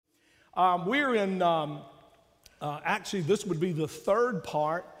We're in, actually, this would be the third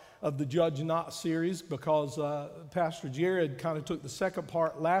part of the Judge Not series because Pastor Jared kind of took the second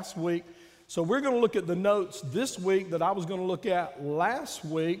part last week. So we're going to look at the notes this week that I was going to look at last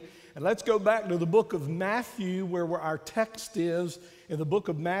week. And let's go back to the book of Matthew where our text is in the book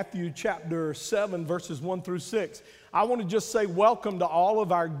of Matthew chapter 7 verses 1 through 6. I want to just say welcome to all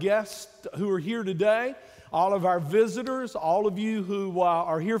of our guests who are here today, all of our visitors, all of you who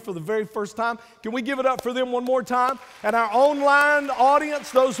are here for the very first time. Can we give it up for them one more time? And our online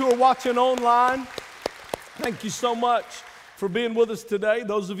audience, those who are watching online, thank you so much for being with us today.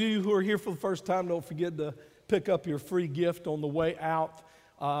 Those of you who are here for the first time, don't forget to pick up your free gift on the way out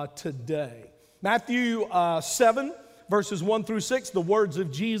today. Matthew 7, verses 1 through 6, the words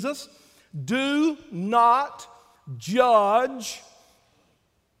of Jesus. Do not judge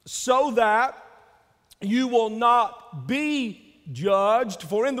so that you will not be judged.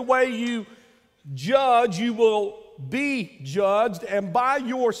 For in the way you judge, you will be judged. And by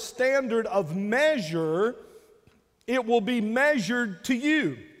your standard of measure, it will be measured to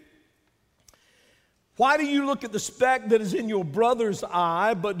you. Why do you look at the speck that is in your brother's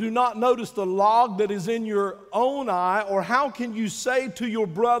eye, but do not notice the log that is in your own eye? Or how can you say to your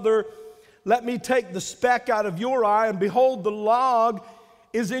brother, let me take the speck out of your eye, and behold, the log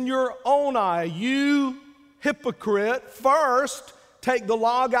is in your own eye? You hypocrite, first take the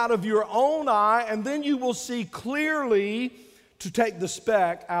log out of your own eye, and then you will see clearly to take the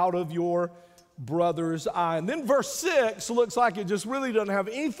speck out of your brother's eye. And then verse 6 looks like it just really doesn't have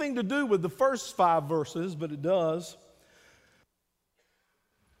anything to do with the first 5 verses, but it does.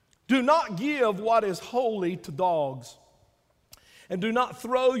 Do not give what is holy to dogs, and do not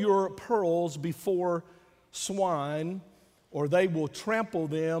throw your pearls before swine, or they will trample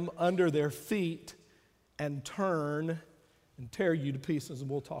them under their feet and turn and tear you to pieces.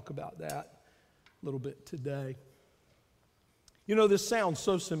 And we'll talk about that a little bit today. You know, this sounds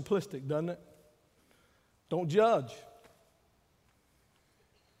so simplistic, doesn't it? Don't judge.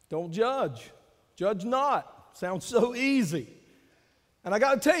 Don't judge. Judge not. Sounds so easy. And I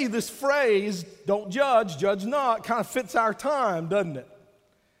got to tell you, this phrase, don't judge not, kind of fits our time, doesn't it?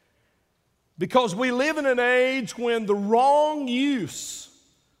 Because we live in an age when the wrong use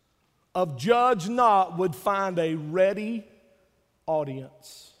of judge not would find a ready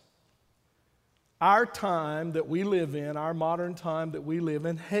audience. Our time that we live in, our modern time that we live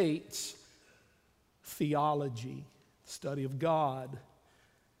in, hates theology, the study of God.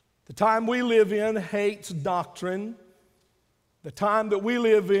 The time we live in hates doctrine. The time that we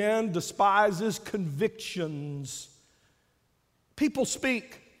live in despises convictions. People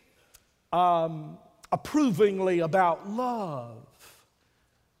speak approvingly about love.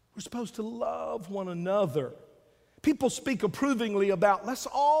 We're supposed to love one another. People speak approvingly about let's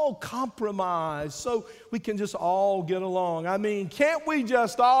all compromise so we can just all get along. I mean, can't we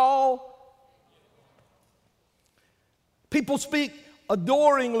just all? People speak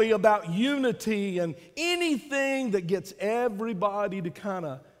adoringly about unity and anything that gets everybody to kind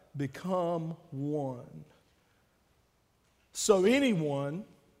of become one. So anyone,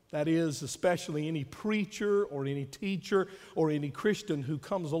 that is especially any preacher or any teacher or any Christian who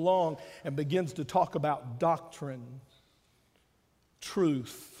comes along and begins to talk about doctrine,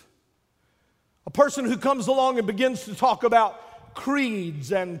 truth, a person who comes along and begins to talk about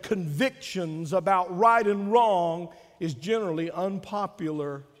creeds and convictions about right and wrong is generally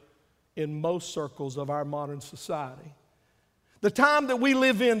unpopular in most circles of our modern society. The time that we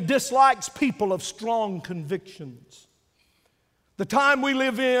live in dislikes people of strong convictions. The time we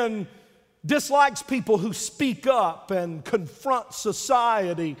live in dislikes people who speak up and confront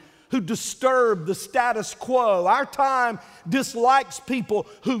society, who disturb the status quo. Our time dislikes people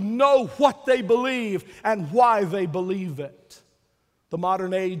who know what they believe and why they believe it. The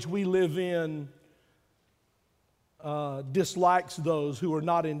modern age we live in dislikes those who are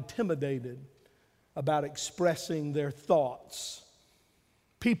not intimidated about expressing their thoughts.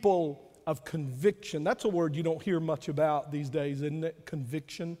 People of conviction, that's a word you don't hear much about these days, isn't it?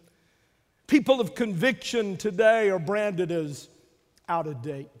 Conviction. People of conviction today are branded as out of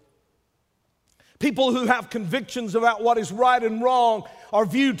date. People who have convictions about what is right and wrong are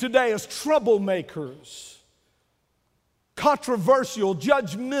viewed today as troublemakers, controversial,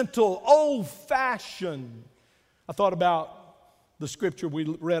 judgmental, old-fashioned. I thought about the scripture we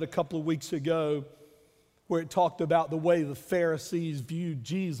read a couple of weeks ago where it talked about the way the Pharisees viewed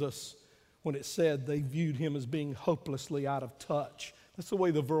Jesus when it said they viewed him as being hopelessly out of touch. That's the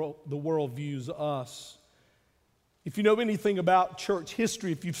way the world views us. If you know anything about church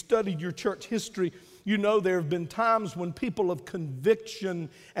history, if you've studied your church history, you know there have been times when people of conviction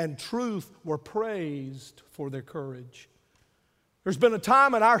and truth were praised for their courage. There's been a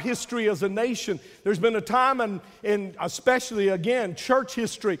time in our history as a nation, there's been a time in especially, again, church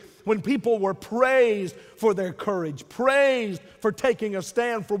history, when people were praised for their courage, praised for taking a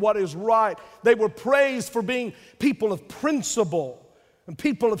stand for what is right. They were praised for being people of principle and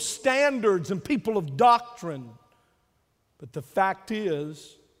people of standards and people of doctrine. But the fact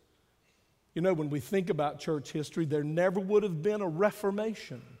is, you know, when we think about church history, there never would have been a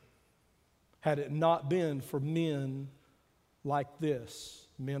Reformation had it not been for men like this,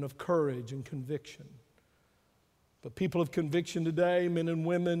 men of courage and conviction. But people of conviction today, men and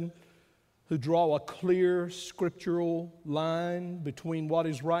women who draw a clear scriptural line between what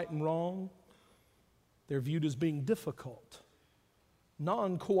is right and wrong, they're viewed as being difficult,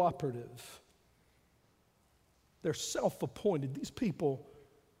 non-cooperative. They're self-appointed. These people,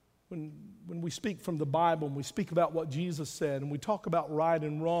 when we speak from the Bible and we speak about what Jesus said and we talk about right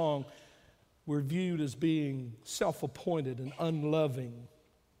and wrong, we're viewed as being self-appointed and unloving.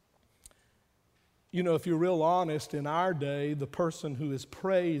 You know, if you're real honest, in our day, the person who is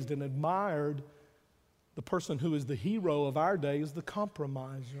praised and admired, the person who is the hero of our day is the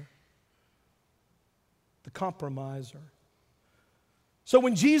compromiser. The compromiser. So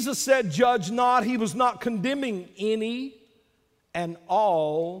when Jesus said, "Judge not," he was not condemning any and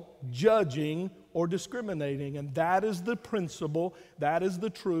all judging or discriminating. And that is the principle, that is the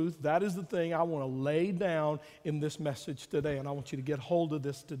truth, that is the thing I want to lay down in this message today. And I want you to get hold of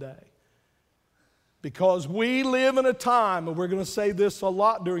this today. Because we live in a time, and we're going to say this a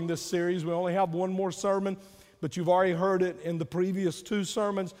lot during this series. We only have one more sermon, but you've already heard it in the previous two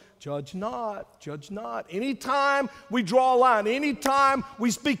sermons. Judge not, judge not. Anytime we draw a line, anytime we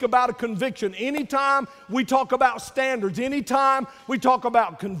speak about a conviction, anytime we talk about standards, anytime we talk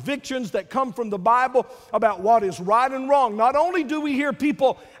about convictions that come from the Bible about what is right and wrong, not only do we hear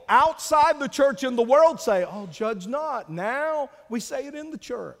people outside the church in the world say, "Oh, judge not." Now we say it in the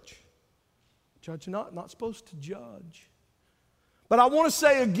church. Judge not supposed to judge. But I want to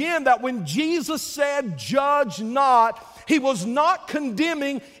say again that when Jesus said, "Judge not," he was not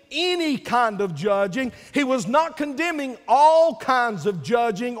condemning any kind of judging. He was not condemning all kinds of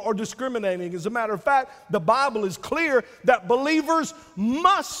judging or discriminating. As a matter of fact, the Bible is clear that believers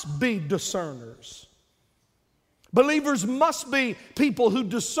must be discerners. Believers must be people who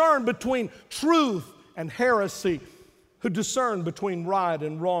discern between truth and heresy, who discern between right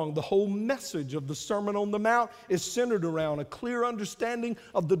and wrong. The whole message of the Sermon on the Mount is centered around a clear understanding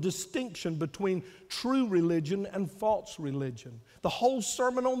of the distinction between true religion and false religion. The whole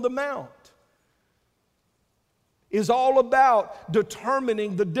Sermon on the Mount is all about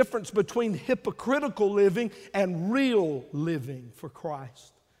determining the difference between hypocritical living and real living for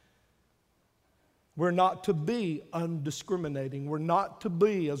Christ. We're not to be undiscriminating. We're not to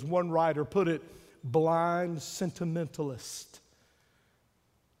be, as one writer put it, blind sentimentalist.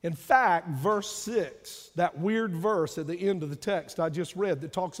 In fact, verse 6, that weird verse at the end of the text I just read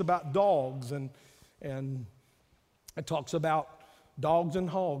that talks about dogs and it talks about dogs and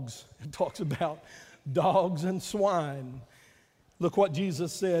hogs. It talks about dogs and swine. Look what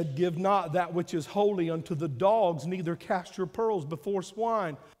Jesus said, "Give not that which is holy unto the dogs, neither cast your pearls before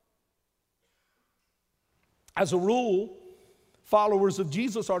swine." As a rule, followers of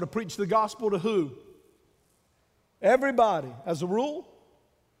Jesus are to preach the gospel to who? Everybody, as a rule.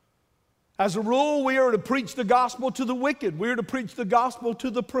 As a rule, we are to preach the gospel to the wicked. We are to preach the gospel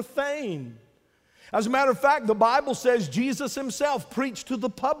to the profane. As a matter of fact, the Bible says Jesus himself preached to the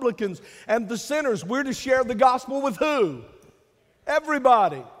publicans and the sinners. We're to share the gospel with who?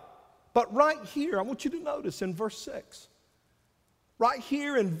 Everybody. But right here, I want you to notice in verse 6. Right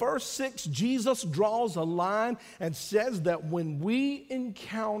here in verse 6, Jesus draws a line and says that when we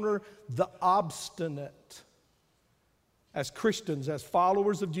encounter the obstinate, as Christians, as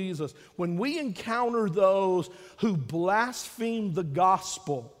followers of Jesus, when we encounter those who blaspheme the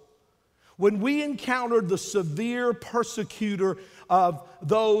gospel, when we encounter the severe persecutor of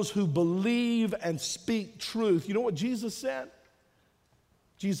those who believe and speak truth, you know what Jesus said?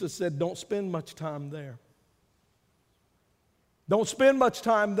 Jesus said, don't spend much time there. Don't spend much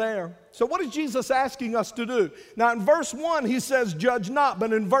time there. So what is Jesus asking us to do? Now in verse 1 he says judge not,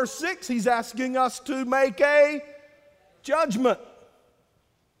 but in verse 6 he's asking us to make a judgment.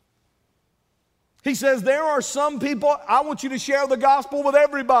 He says there are some people, I want you to share the gospel with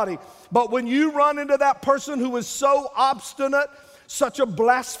everybody, but when you run into that person who is so obstinate, such a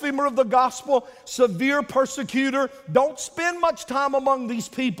blasphemer of the gospel, severe persecutor, don't spend much time among these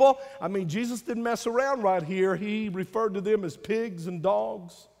people. I mean, Jesus didn't mess around right here. He referred to them as pigs and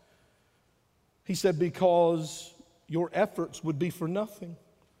dogs. He said, because your efforts would be for nothing.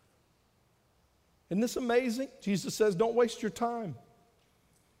 Isn't this amazing? Jesus says, don't waste your time.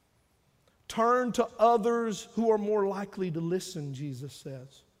 Turn to others who are more likely to listen, Jesus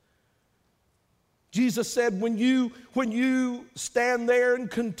says. Jesus said, when you stand there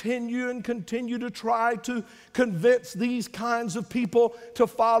and continue to try to convince these kinds of people to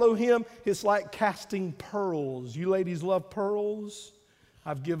follow him, it's like casting pearls. You ladies love pearls?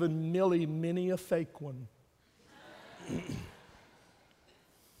 I've given Millie many a fake one.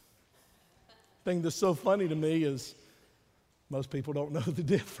 Thing that's so funny to me is most people don't know the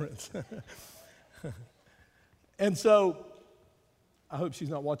difference. And so, I hope she's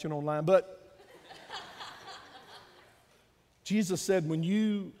not watching online, but Jesus said when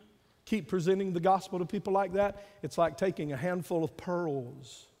you keep presenting the gospel to people like that, it's like taking a handful of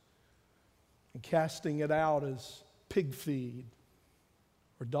pearls and casting it out as pig feed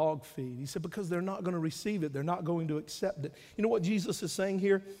or dog feed. He said because they're not going to receive it. They're not going to accept it. You know what Jesus is saying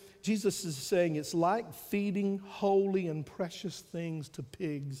here? Jesus is saying it's like feeding holy and precious things to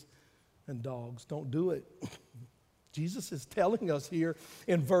pigs and dogs. Don't do it. Jesus is telling us here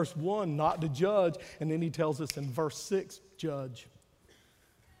in verse 1 not to judge, and then he tells us in verse 6, judge.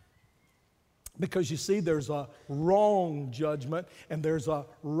 Because you see, there's a wrong judgment and there's a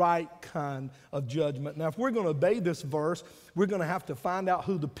right kind of judgment. Now, if we're going to obey this verse, we're going to have to find out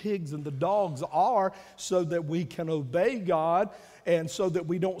who the pigs and the dogs are so that we can obey God and so that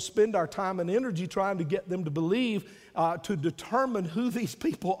we don't spend our time and energy trying to get them to believe. To determine who these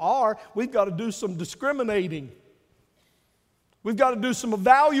people are, we've got to do some discriminating. We've got to do some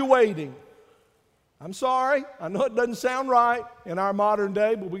evaluating. I'm sorry, I know it doesn't sound right in our modern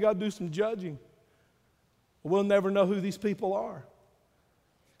day, but we got to do some judging. We'll never know who these people are.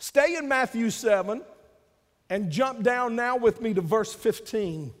 Stay in Matthew 7 and jump down now with me to verse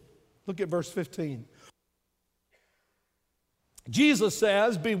 15. Look at verse 15. Jesus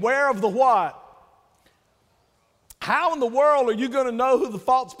says, beware of the what? How in the world are you going to know who the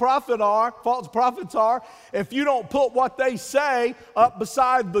false prophets are, if you don't put what they say up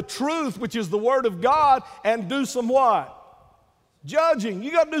beside the truth, which is the Word of God, and do some what? Judging.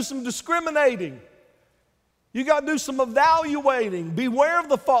 You got to do some discriminating. You got to do some evaluating. Beware of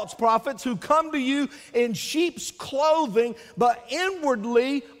the false prophets who come to you in sheep's clothing, but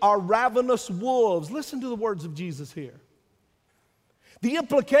inwardly are ravenous wolves. Listen to the words of Jesus here. The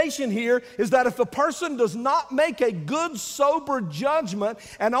implication here is that if a person does not make a good, sober judgment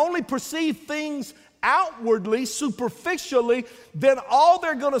and only perceive things outwardly, superficially, then all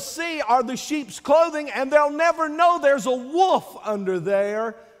they're going to see are the sheep's clothing, and they'll never know there's a wolf under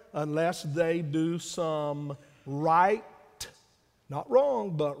there unless they do some right, not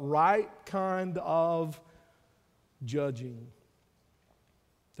wrong, but right kind of judging.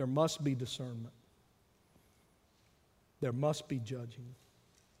 There must be discernment. There must be judging,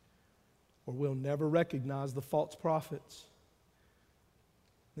 or we'll never recognize the false prophets.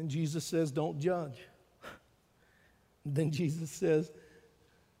 Then Jesus says, don't judge. Then Jesus says,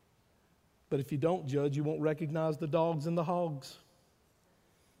 but if you don't judge, you won't recognize the dogs and the hogs.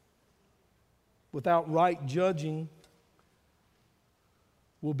 Without right judging,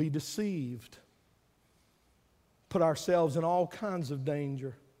 we'll be deceived, put ourselves in all kinds of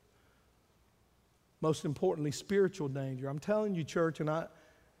danger. Most importantly, spiritual danger. I'm telling you, church, and I'm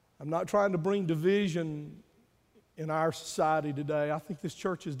not trying to bring division in our society today. I think this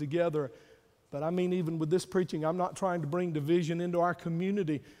church is together. But I mean, even with this preaching, I'm not trying to bring division into our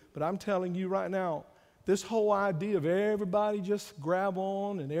community. But I'm telling you right now, this whole idea of everybody just grab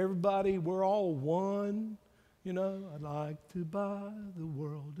on and everybody, we're all one. You know, I'd like to buy the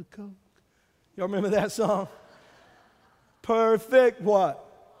world a Coke. Y'all remember that song? Perfect what?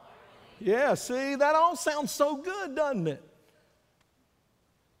 Yeah, see, that all sounds so good, doesn't it?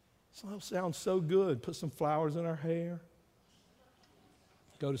 It all sounds so good. Put some flowers in our hair.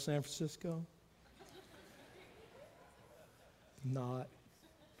 Go to San Francisco. Not.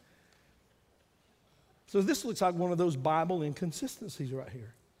 So this looks like one of those Bible inconsistencies right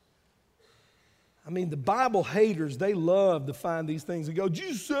here. I mean, the Bible haters, they love to find these things and go,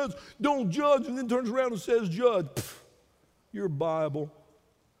 Jesus says, don't judge, and then turns around and says, judge. Pfft, your Bible.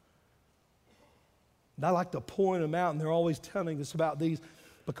 And I like to point them out, and they're always telling us about these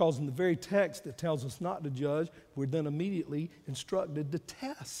because in the very text that tells us not to judge, we're then immediately instructed to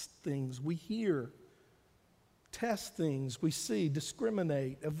test things we hear, test things we see,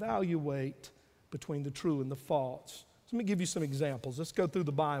 discriminate, evaluate between the true and the false. So let me give you some examples. Let's go through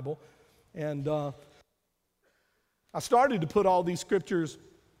the Bible. And I started to put all these scriptures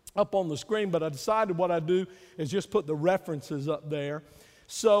up on the screen, but I decided what I'd do is just put the references up there.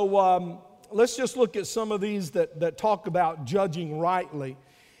 So let's just look at some of these that talk about judging rightly.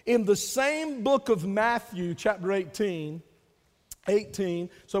 In the same book of Matthew, chapter 18,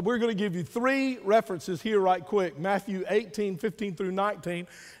 so we're going to give you 3 references here right quick. Matthew 18, 15 through 19.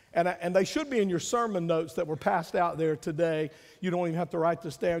 And they should be in your sermon notes that were passed out there today. You don't even have to write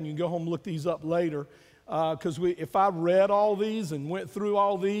this down. You can go home and look these up later. Because if I read all these and went through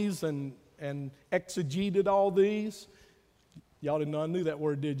all these and exegeted all these, y'all didn't know I knew that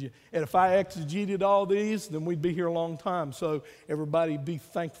word, did you? And if I exegeted all these, then we'd be here a long time. So everybody be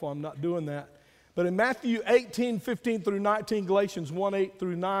thankful I'm not doing that. But in Matthew 18, 15 through 19, Galatians 1, 8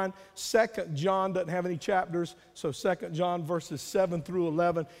 through 9, 2 John doesn't have any chapters, so 2 John verses 7 through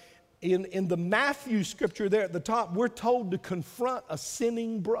 11. In the Matthew scripture there at the top, we're told to confront a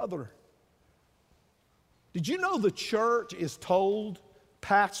sinning brother. Did you know the church is told,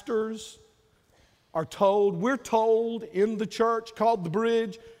 pastors are told, we're told in the church called the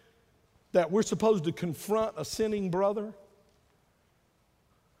Bridge that we're supposed to confront a sinning brother?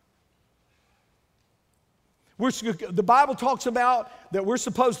 The Bible talks about that we're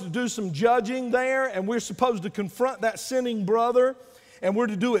supposed to do some judging there, and we're supposed to confront that sinning brother, and we're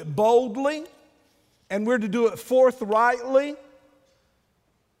to do it boldly, and we're to do it forthrightly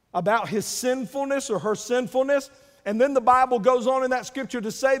about his sinfulness or her sinfulness. And then the Bible goes on in that scripture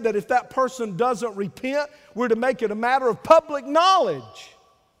to say that if that person doesn't repent, we're to make it a matter of public knowledge.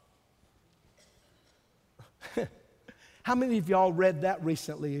 How many of y'all read that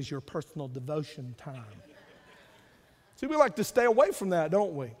recently as your personal devotion time? See, we like to stay away from that,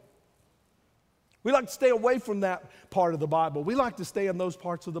 don't we? We like to stay away from that part of the Bible. We like to stay in those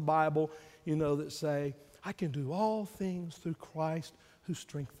parts of the Bible, that say, I can do all things through Christ who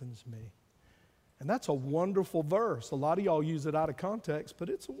strengthens me. And that's a wonderful verse. A lot of y'all use it out of context, but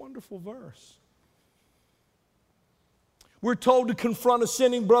it's a wonderful verse. We're told to confront a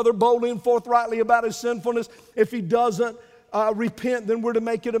sinning brother boldly and forthrightly about his sinfulness. If he doesn't repent, then we're to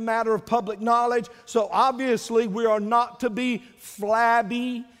make it a matter of public knowledge. So obviously we are not to be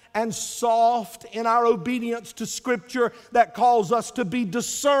flabby and soft in our obedience to Scripture that calls us to be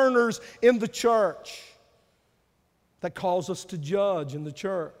discerners in the church, that calls us to judge in the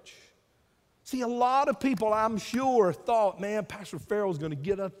church. See, a lot of people, I'm sure, thought, man, Pastor Farrell's going to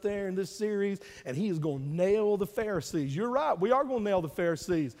get up there in this series and he is going to nail the Pharisees. You're right, we are going to nail the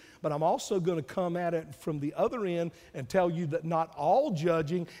Pharisees. But I'm also going to come at it from the other end and tell you that not all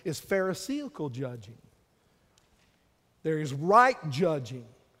judging is Pharisaical judging. There is right judging.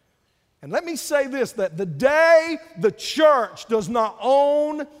 And let me say this, that the day the church does not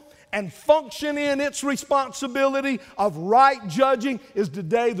own and function in its responsibility of right judging is the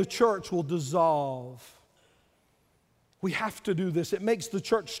day the church will dissolve. We have to do this. It makes the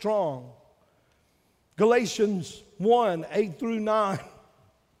church strong. Galatians 1, 8 through 9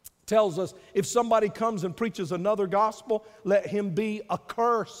 tells us if somebody comes and preaches another gospel, let him be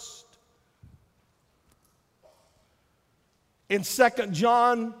accursed. In 2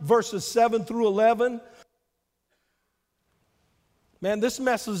 John verses 7 through 11, man, this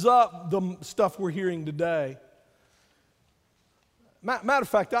messes up the stuff we're hearing today. Matter of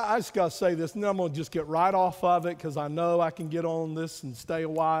fact, I just got to say this, and then I'm going to just get right off of it because I know I can get on this and stay a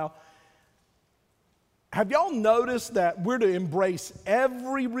while. Have y'all noticed that we're to embrace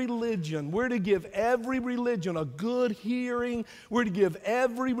every religion? We're to give every religion a good hearing. We're to give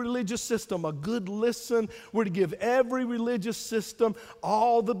every religious system a good listen. We're to give every religious system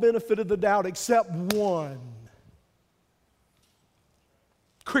all the benefit of the doubt except one.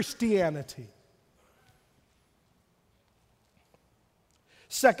 Christianity.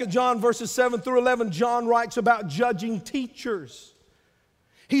 2 John verses 7 through 11, John writes about judging teachers.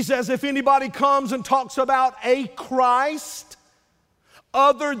 He says, if anybody comes and talks about a Christ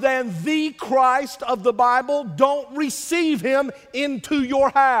other than the Christ of the Bible, don't receive him into your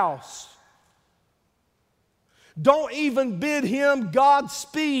house. Don't even bid him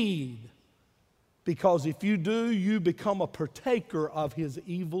Godspeed. Because if you do, you become a partaker of his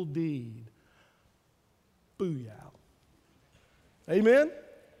evil deed. Booyah. Amen?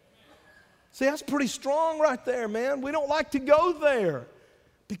 See, that's pretty strong right there, man. We don't like to go there.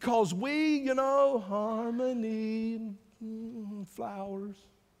 Because we, harmony, flowers.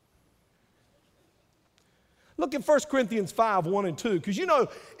 Look at 1 Corinthians 5, 1 and 2, because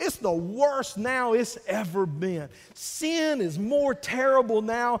it's the worst now it's ever been. Sin is more terrible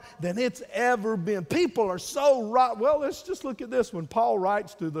now than it's ever been. People are so right. Well, let's just look at this. When Paul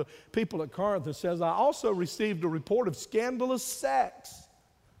writes to the people at Corinth and says, I also received a report of scandalous sex.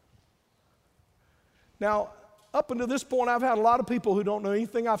 Now, up until this point, I've had a lot of people who don't know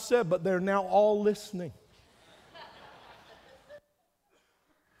anything I've said, but they're now all listening.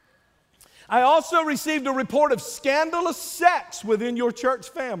 I also received a report of scandalous sex within your church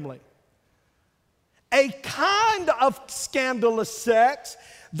family. A kind of scandalous sex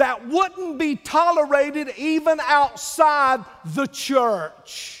that wouldn't be tolerated even outside the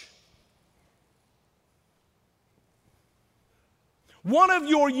church. One of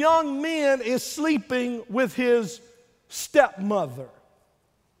your young men is sleeping with his stepmother.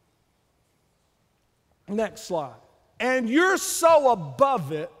 Next slide. And you're so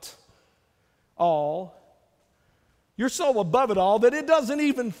above it all, that it doesn't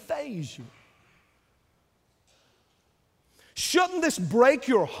even faze you. Shouldn't this break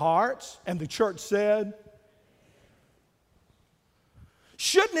your hearts? And the church said,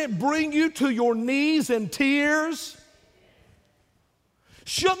 shouldn't it bring you to your knees in tears?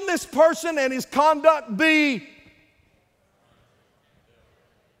 Shouldn't this person and his conduct be?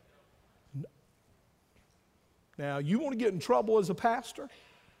 Now, you want to get in trouble as a pastor?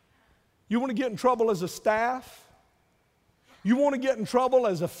 You want to get in trouble as a staff? You want to get in trouble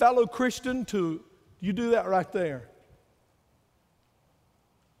as a fellow Christian? You do that right there.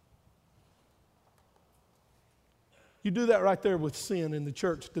 You do that right there with sin in the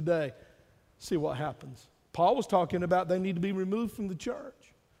church today. See what happens. Paul was talking about they need to be removed from the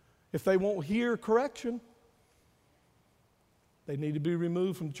church. If they won't hear correction, they need to be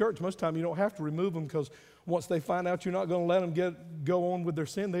removed from the church. Most of the time you don't have to remove them, because once they find out you're not going to let them go on with their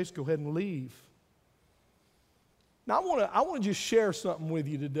sin, they just go ahead and leave. Now I want to just share something with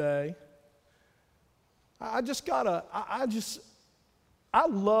you today. I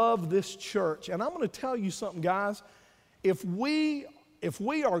love this church, and I'm going to tell you something, guys. If we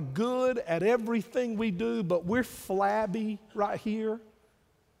are good at everything we do, but we're flabby right here,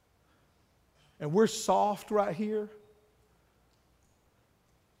 and we're soft right here,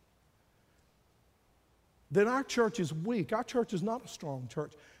 then our church is weak. Our church is not a strong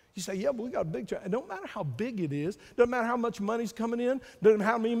church. You say, yeah, but we got a big church. It don't matter how big it is. Doesn't matter how much money's coming in. Doesn't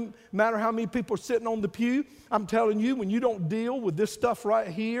matter how many people are sitting on the pew. I'm telling you, when you don't deal with this stuff right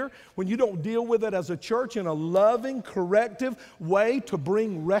here, when you don't deal with it as a church in a loving, corrective way to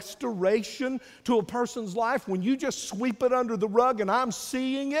bring restoration to a person's life, when you just sweep it under the rug, and I'm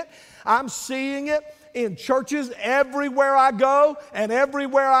seeing it in churches everywhere I go and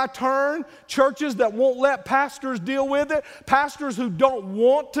everywhere I turn, churches that won't let pastors deal with it, pastors who don't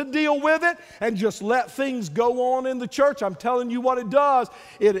want to deal with it and just let things go on in the church. I'm telling you what it does.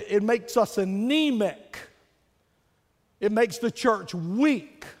 It makes us anemic. It makes the church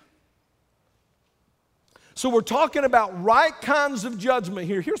weak. So we're talking about right kinds of judgment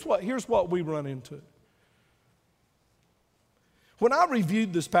here. Here's what we run into. When I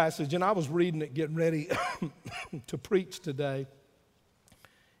reviewed this passage, and I was reading it, getting ready to preach today,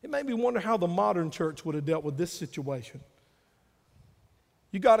 it made me wonder how the modern church would have dealt with this situation.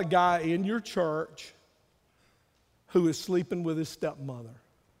 You got a guy in your church who is sleeping with his stepmother.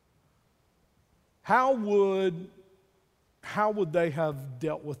 How would they have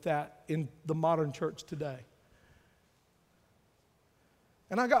dealt with that in the modern church today?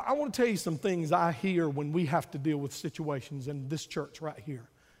 And I want to tell you some things I hear when we have to deal with situations in this church right here.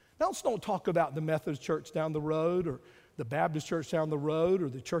 Now, let's don't talk about the Methodist church down the road, or the Baptist church down the road, or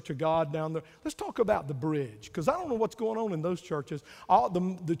the Church of God down there. Let's talk about the Bridge, because I don't know what's going on in those churches.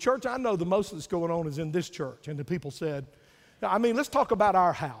 The church I know the most that's going on is in this church. And the people said, let's talk about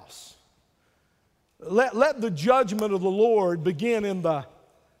our house. Let the judgment of the Lord begin in the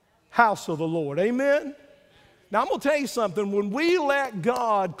house of the Lord. Amen? Now, I'm going to tell you something. When we let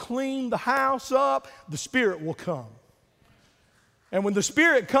God clean the house up, the Spirit will come. And when the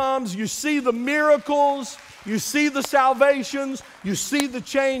Spirit comes, you see the miracles, you see the salvations, you see the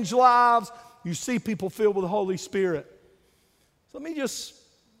changed lives, you see people filled with the Holy Spirit. So let me just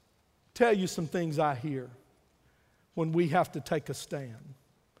tell you some things I hear when we have to take a stand.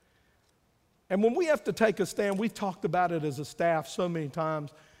 And when we have to take a stand, we've talked about it as a staff so many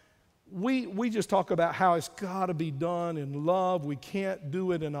times. We just talk about how it's got to be done in love. We can't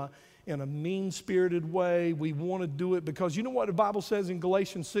do it in a mean-spirited way. We want to do it because you know what the Bible says in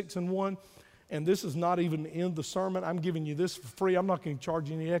Galatians 6:1? And this is not even in the sermon. I'm giving you this for free. I'm not going to charge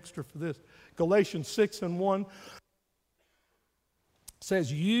you any extra for this. Galatians 6:1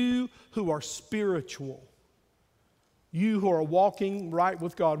 says, you who are spiritual, you who are walking right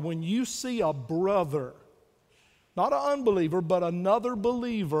with God, when you see a brother, not an unbeliever, but another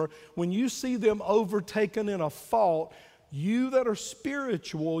believer, when you see them overtaken in a fault, you that are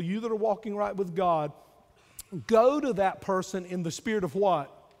spiritual, you that are walking right with God, go to that person in the spirit of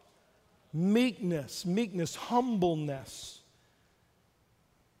what? Meekness, humbleness.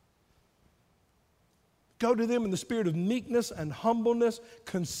 Go to them in the spirit of meekness and humbleness,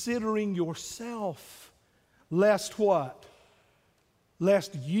 considering yourself, lest what?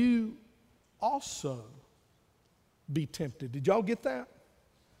 Lest you also be tempted. Did y'all get that?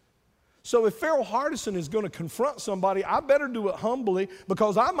 So if Farrell Hardison is going to confront somebody, I better do it humbly,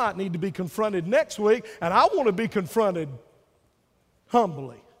 because I might need to be confronted next week, and I want to be confronted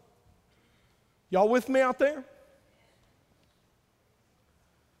humbly. Y'all with me out there?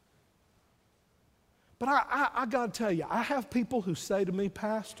 But I got to tell you, I have people who say to me,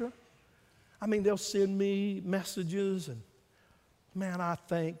 Pastor, they'll send me messages, and man, I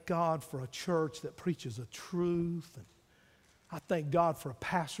thank God for a church that preaches the truth, and I thank God for a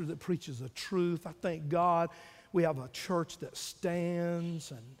pastor that preaches the truth. I thank God we have a church that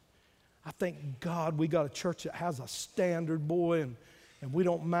stands, and I thank God we got a church that has a standard, boy, and we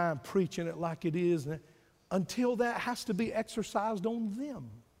don't mind preaching it like it is, until that has to be exercised on them.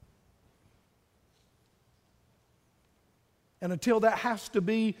 And until that has to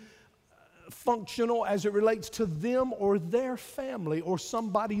be functional as it relates to them or their family or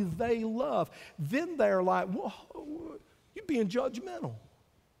somebody they love, then they're like, whoa, you're being judgmental.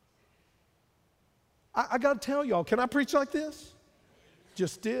 I got to tell y'all, can I preach like this?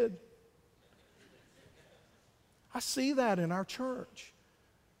 Just did. I see that in our church.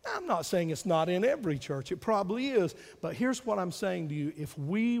 I'm not saying it's not in every church. It probably is. But here's what I'm saying to you. If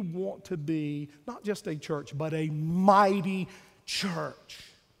we want to be not just a church, but a mighty church,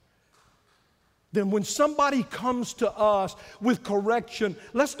 then when somebody comes to us with correction,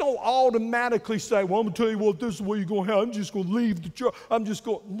 let's don't automatically say, well, I'm going to tell you what, this is what you're going to have. I'm just going to leave the church.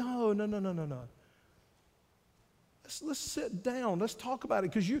 No. Let's sit down. Let's talk about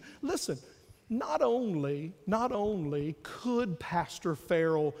it. Because listen, not only could Pastor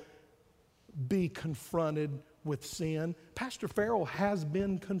Farrell be confronted with sin, Pastor Farrell has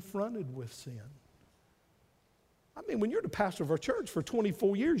been confronted with sin. When you're the pastor of our church for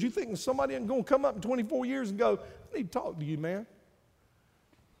 24 years, you think somebody ain't going to come up in 24 years and go, I need to talk to you, man.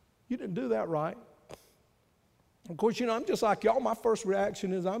 You didn't do that right. Of course, I'm just like y'all. My first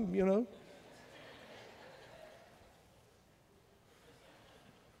reaction is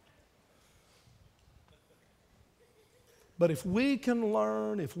But if we can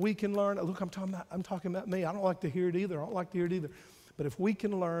learn, look, I'm talking about me. I don't like to hear it either. But if we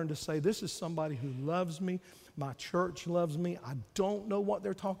can learn to say, this is somebody who loves me, my church loves me, I don't know what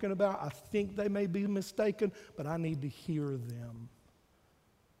they're talking about, I think they may be mistaken, but I need to hear them.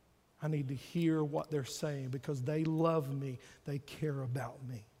 I need to hear what they're saying because they love me, they care about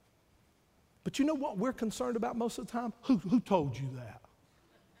me. But you know what we're concerned about most of the time? Who told you that?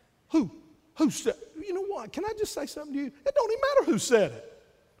 Who said? You know what? Can I just say something to you? It don't even matter who said it.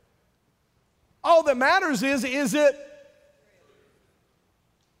 All that matters is it?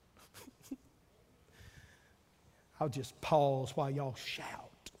 I'll just pause while y'all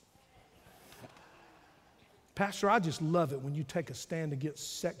shout. Pastor, I just love it when you take a stand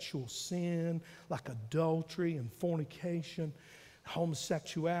against sexual sin like adultery and fornication,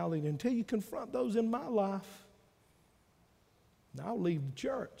 homosexuality, until you confront those in my life. Now, I'll leave the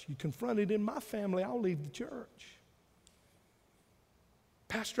church. You confront it in my family, I'll leave the church.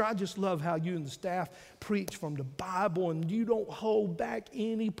 Pastor, I just love how you and the staff preach from the Bible and you don't hold back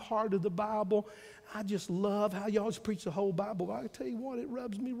any part of the Bible. I just love how you always preach the whole Bible. But I tell you what, it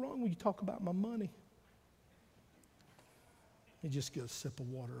rubs me wrong when you talk about my money. You just get a sip of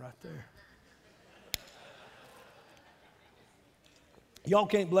water right there. Y'all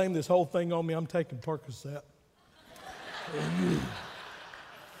can't blame this whole thing on me. I'm taking Percocet.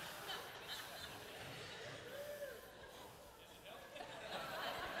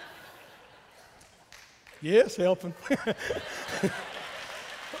 Yes, helping.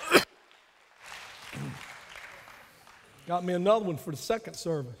 Got me another one for the second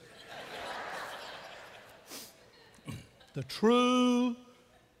service. The true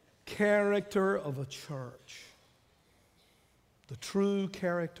character of a church. The true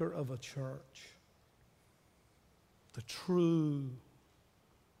character of a church. The true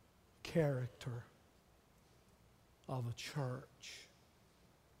character of a church.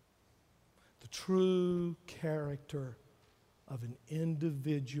 The true character of an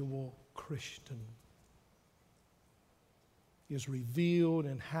individual Christian is revealed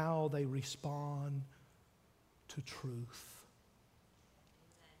in how they respond to truth.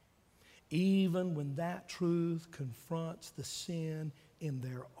 Even when that truth confronts the sin in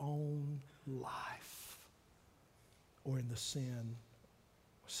their own life or in the sin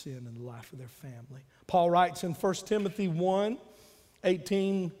in the life of their family. Paul writes in 1 Timothy 1,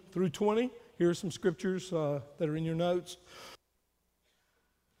 18 through 20. Here are some scriptures that are in your notes.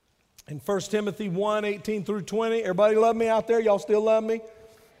 In 1 Timothy 1, 18 through 20. Everybody love me out there? Y'all still love me?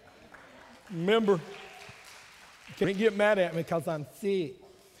 Remember, you can't get mad at me because I'm sick.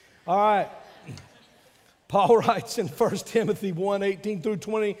 All right. Paul writes in 1 Timothy 1, 18 through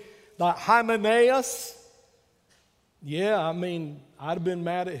 20, that Hymenaeus, yeah, I mean, I'd have been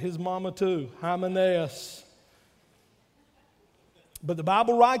mad at his mama too, Hymenaeus. But the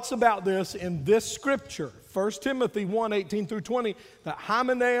Bible writes about this in this scripture, 1 Timothy 1, 18 through 20, that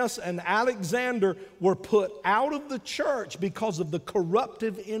Hymenaeus and Alexander were put out of the church because of the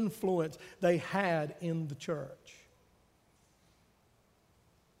corruptive influence they had in the church.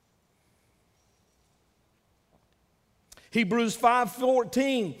 Hebrews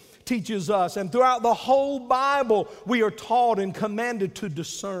 5:14 teaches us, and throughout the whole Bible, we are taught and commanded to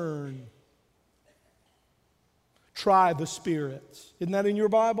discern. Try the spirits. Isn't that in your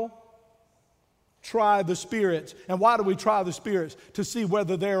Bible? Try the spirits. And why do we try the spirits? To see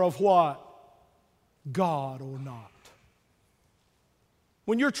whether they're of what? God or not.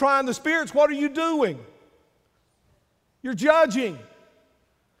 When you're trying the spirits, what are you doing? You're judging.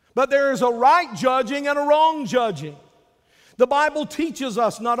 But there is a right judging and a wrong judging. The Bible teaches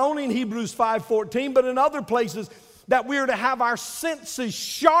us, not only in Hebrews 5:14, but in other places, that we are to have our senses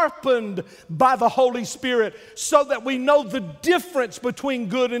sharpened by the Holy Spirit so that we know the difference between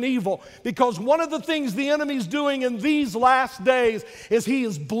good and evil. Because one of the things the enemy's doing in these last days is he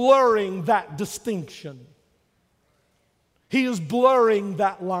is blurring that distinction. He is blurring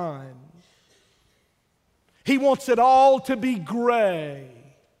that line. He wants it all to be gray.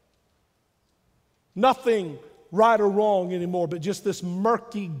 Nothing right or wrong anymore, but just this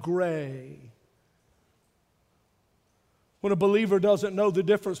murky gray. When a believer doesn't know the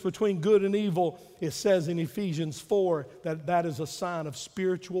difference between good and evil, it says in Ephesians 4 that that is a sign of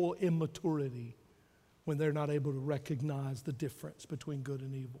spiritual immaturity when they're not able to recognize the difference between good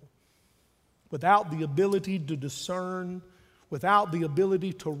and evil. Without the ability to discern, without the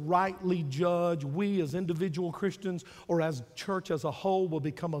ability to rightly judge, we as individual Christians or as church as a whole will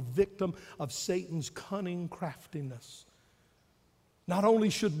become a victim of Satan's cunning craftiness. Not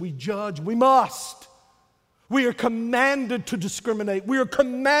only should we judge, we must. We are commanded to discriminate. We are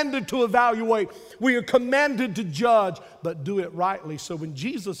commanded to evaluate. We are commanded to judge, but do it rightly. So when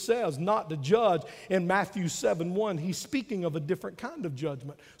Jesus says not to judge in Matthew 7:1, he's speaking of a different kind of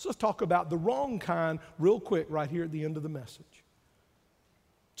judgment. So let's talk about the wrong kind real quick right here at the end of the message.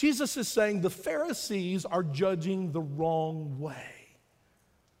 Jesus is saying the Pharisees are judging the wrong way.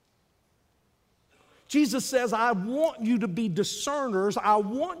 Jesus says, I want you to be discerners. I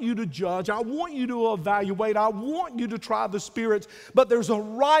want you to judge. I want you to evaluate. I want you to try the spirits. But there's a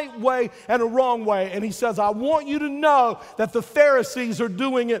right way and a wrong way. And he says, I want you to know that the Pharisees are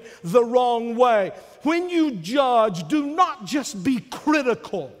doing it the wrong way. When you judge, do not just be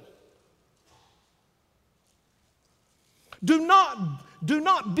critical. Do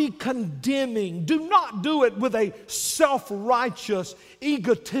not be condemning. Do not do it with a self-righteous,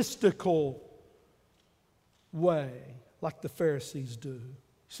 egotistical way like the Pharisees do.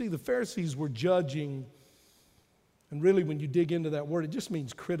 See, the Pharisees were judging, and really when you dig into that word, it just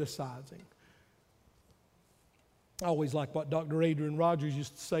means criticizing. I always like what Dr. Adrian Rogers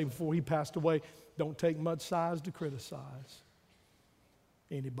used to say before he passed away, don't take much size to criticize.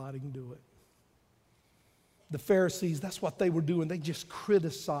 Anybody can do it. The Pharisees, that's what they were doing. They just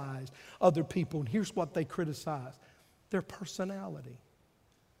criticized other people. And here's what they criticized: their personality.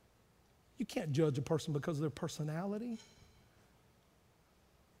 You can't judge a person because of their personality.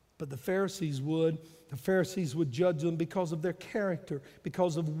 But the Pharisees would. The Pharisees would judge them because of their character,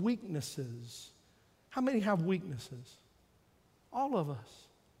 because of weaknesses. How many have weaknesses? All of us.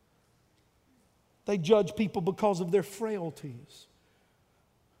 They judge people because of their frailties.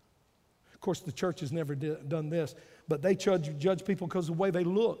 Of course, the church has never done this, but they judge people because of the way they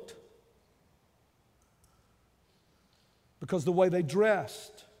looked, because of the way they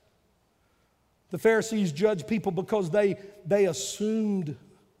dressed. The Pharisees judged people because they assumed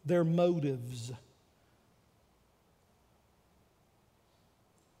their motives.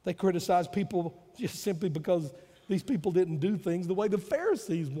 They criticized people just simply because these people didn't do things the way the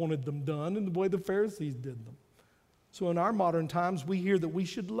Pharisees wanted them done and the way the Pharisees did them. So in our modern times, we hear that we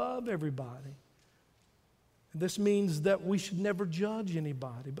should love everybody. This means that we should never judge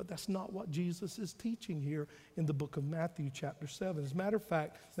anybody, but that's not what Jesus is teaching here in the book of Matthew chapter 7. As a matter of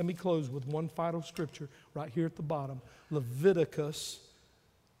fact, let me close with one final scripture right here at the bottom. Leviticus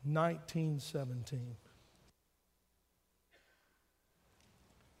 19:17.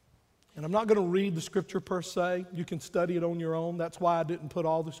 And I'm not going to read the scripture per se. You can study it on your own. That's why I didn't put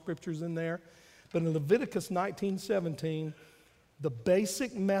all the scriptures in there. But in Leviticus 19:17, The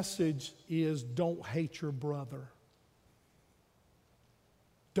basic message is don't hate your brother.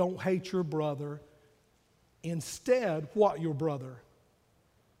 Don't hate your brother. Instead, what your brother?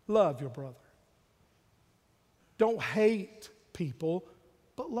 Love your brother. Don't hate people,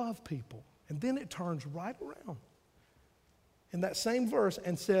 but love people. And then it turns right around in that same verse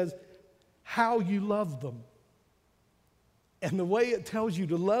and says how you love them. And the way it tells you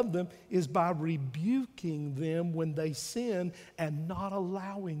to love them is by rebuking them when they sin and not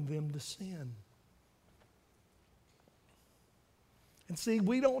allowing them to sin. And see,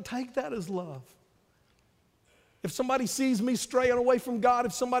 we don't take that as love. If somebody sees me straying away from God,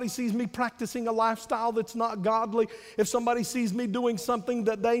 if somebody sees me practicing a lifestyle that's not godly, if somebody sees me doing something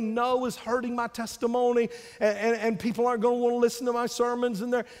that they know is hurting my testimony, and people aren't going to want to listen to my sermons,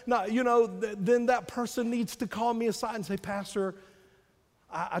 and they're not, then that person needs to call me aside and say, Pastor,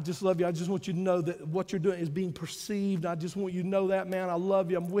 I just love you. I just want you to know that what you're doing is being perceived. I just want you to know that, man. I love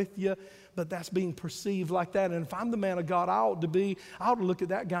you. I'm with you. But that's being perceived like that. And if I'm the man of God I ought to look at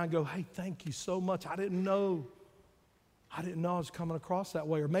that guy and go, hey, thank you so much. I didn't know I was coming across that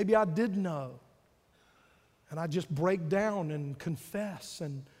way. Or maybe I did know. And I just break down and confess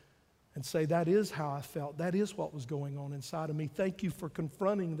and say, that is how I felt. That is what was going on inside of me. Thank you for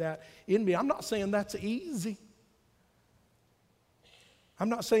confronting that in me. I'm not saying that's easy. I'm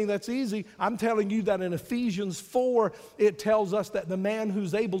not saying that's easy. I'm telling you that in Ephesians 4, it tells us that the man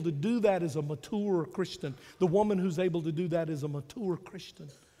who's able to do that is a mature Christian. The woman who's able to do that is a mature Christian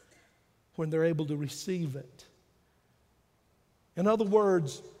when they're able to receive it. In other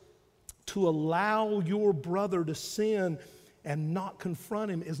words, to allow your brother to sin and not confront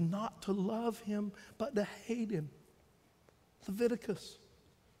him is not to love him, but to hate him. Leviticus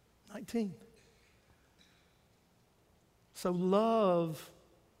 19. So love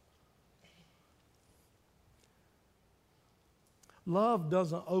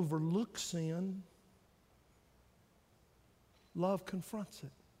doesn't overlook sin. Love confronts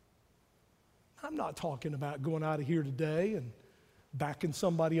it. I'm not talking about going out of here today and backing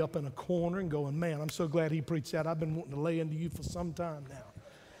somebody up in a corner and going, man, I'm so glad he preached that. I've been wanting to lay into you for some time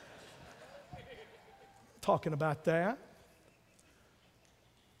now. Talking about that.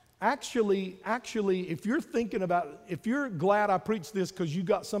 Actually, if you're glad I preached this because you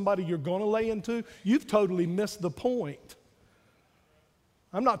got somebody you're going to lay into, you've totally missed the point.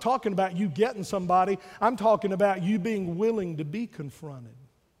 I'm not talking about you getting somebody. I'm talking about you being willing to be confronted.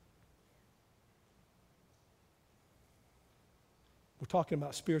 We're talking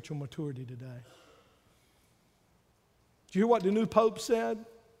about spiritual maturity today. Did you hear what the new Pope said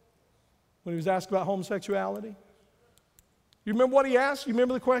when he was asked about homosexuality? You remember what he asked? You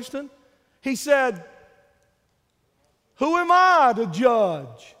remember the question? He said, who am I to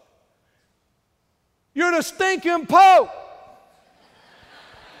judge? You're the stinking Pope.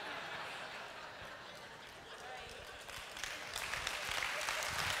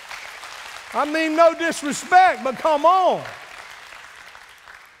 I mean, no disrespect, but come on.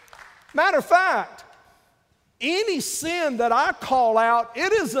 Matter of fact, any sin that I call out,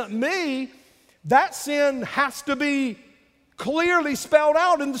 it isn't me. That sin has to be clearly spelled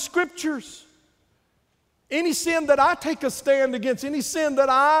out in the Scriptures. Any sin that I take a stand against, any sin that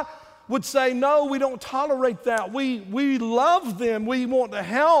I would say, no, we don't tolerate that. We love them. We want to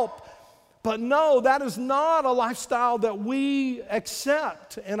help. But no, that is not a lifestyle that we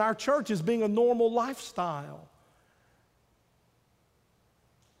accept in our church as being a normal lifestyle.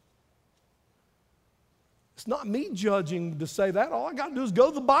 It's not me judging to say that. All I got to do is go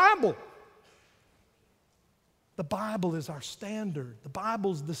to the Bible. The Bible is our standard. The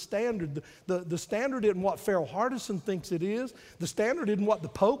Bible's the standard. The standard isn't what Farrell Hardison thinks it is. The standard isn't what the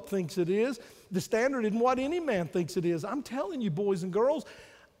Pope thinks it is. The standard isn't what any man thinks it is. I'm telling you, boys and girls,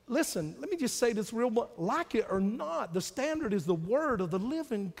 listen, let me just say this like it or not, the standard is the Word of the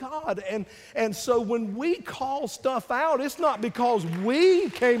living God. And so when we call stuff out, it's not because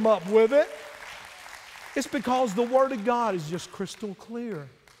we came up with it. It's because the Word of God is just crystal clear.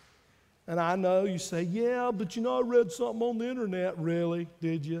 And I know you say, yeah, but I read something on the internet. Really?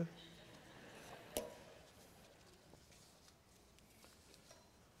 Did you?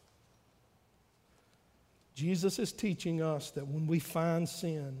 Jesus is teaching us that when we find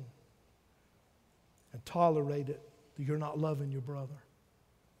sin and tolerate it, that you're not loving your brother.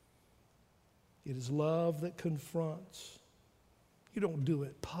 It is love that confronts. You don't do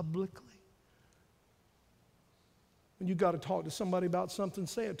it publicly. When you got to talk to somebody about something,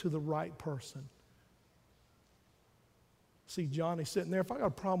 say it to the right person. See Johnny sitting there. If I got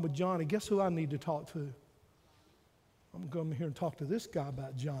a problem with Johnny, guess who I need to talk to? I'm going to come here and talk to this guy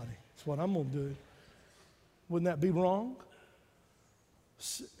about Johnny. That's what I'm going to do. Wouldn't that be wrong?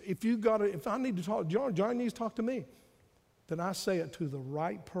 If I need to talk to John needs to talk to me, then I say it to the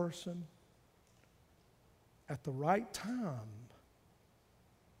right person at the right time,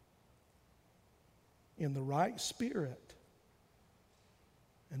 in the right spirit,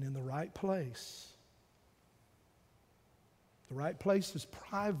 and in the right place. The right place is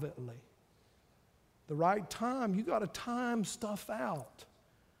privately. The right time, you got to time stuff out.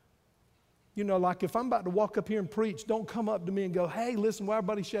 You know, like if I'm about to walk up here and preach, don't come up to me and go, hey, listen, while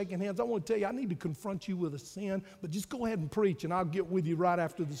everybody's shaking hands, I want to tell you, I need to confront you with a sin, but just go ahead and preach, and I'll get with you right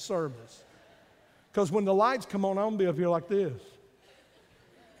after the service. Because when the lights come on, I'm going to be up here like this.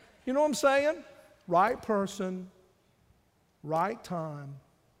 You know what I'm saying? Right person, right time,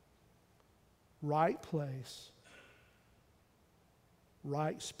 right place,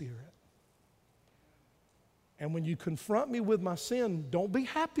 right spirit. And when you confront me with my sin, don't be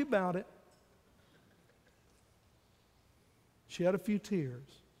happy about it. Shed a few tears.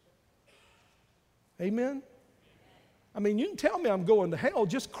 Amen? I mean, you can tell me I'm going to hell.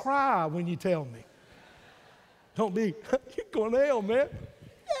 Just cry when you tell me. Don't be, you're going to hell, man.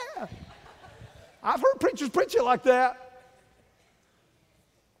 Yeah. I've heard preachers preach it like that.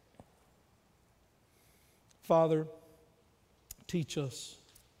 Father, teach us.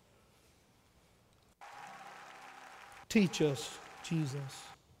 Teach us, Jesus.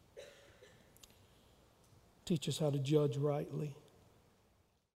 Teach us how to judge rightly.